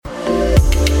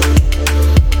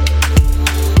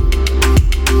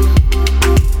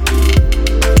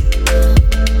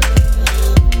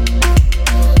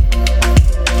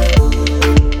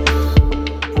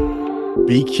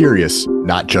curious,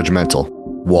 not judgmental.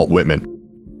 Walt Whitman.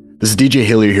 This is DJ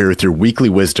Hillier here with your weekly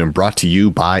wisdom brought to you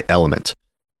by Element.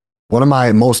 One of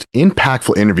my most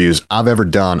impactful interviews I've ever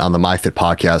done on the MyFit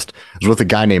podcast was with a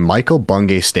guy named Michael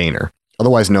Bungay Stainer,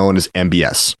 otherwise known as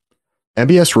MBS.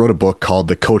 MBS wrote a book called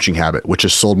The Coaching Habit, which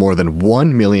has sold more than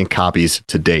 1 million copies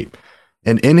to date.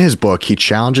 And in his book, he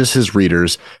challenges his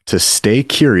readers to stay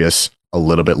curious a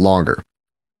little bit longer.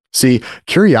 See,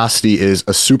 curiosity is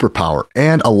a superpower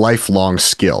and a lifelong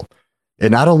skill. It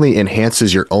not only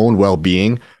enhances your own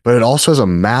well-being, but it also has a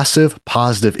massive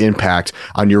positive impact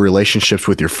on your relationships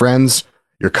with your friends,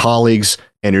 your colleagues,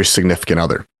 and your significant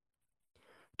other.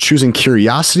 Choosing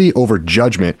curiosity over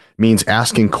judgment means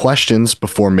asking questions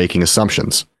before making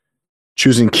assumptions.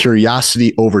 Choosing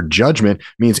curiosity over judgment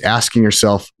means asking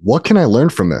yourself, what can I learn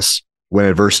from this when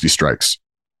adversity strikes?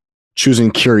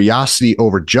 Choosing curiosity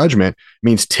over judgment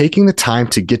means taking the time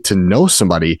to get to know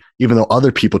somebody, even though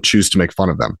other people choose to make fun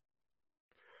of them.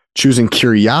 Choosing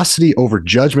curiosity over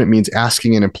judgment means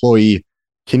asking an employee,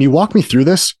 can you walk me through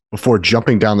this, before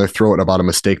jumping down their throat about a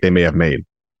mistake they may have made.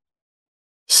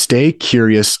 Stay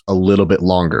curious a little bit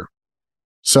longer.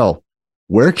 So,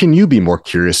 where can you be more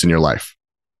curious in your life?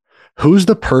 Who's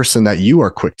the person that you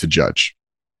are quick to judge?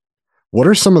 What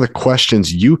are some of the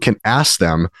questions you can ask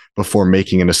them before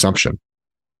making an assumption?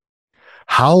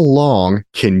 How long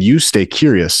can you stay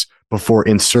curious before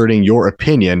inserting your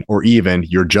opinion or even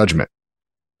your judgment?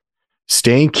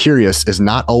 Staying curious is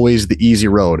not always the easy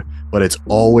road, but it's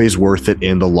always worth it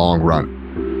in the long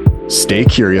run. Stay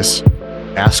curious,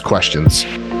 ask questions,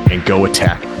 and go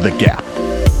attack the gap.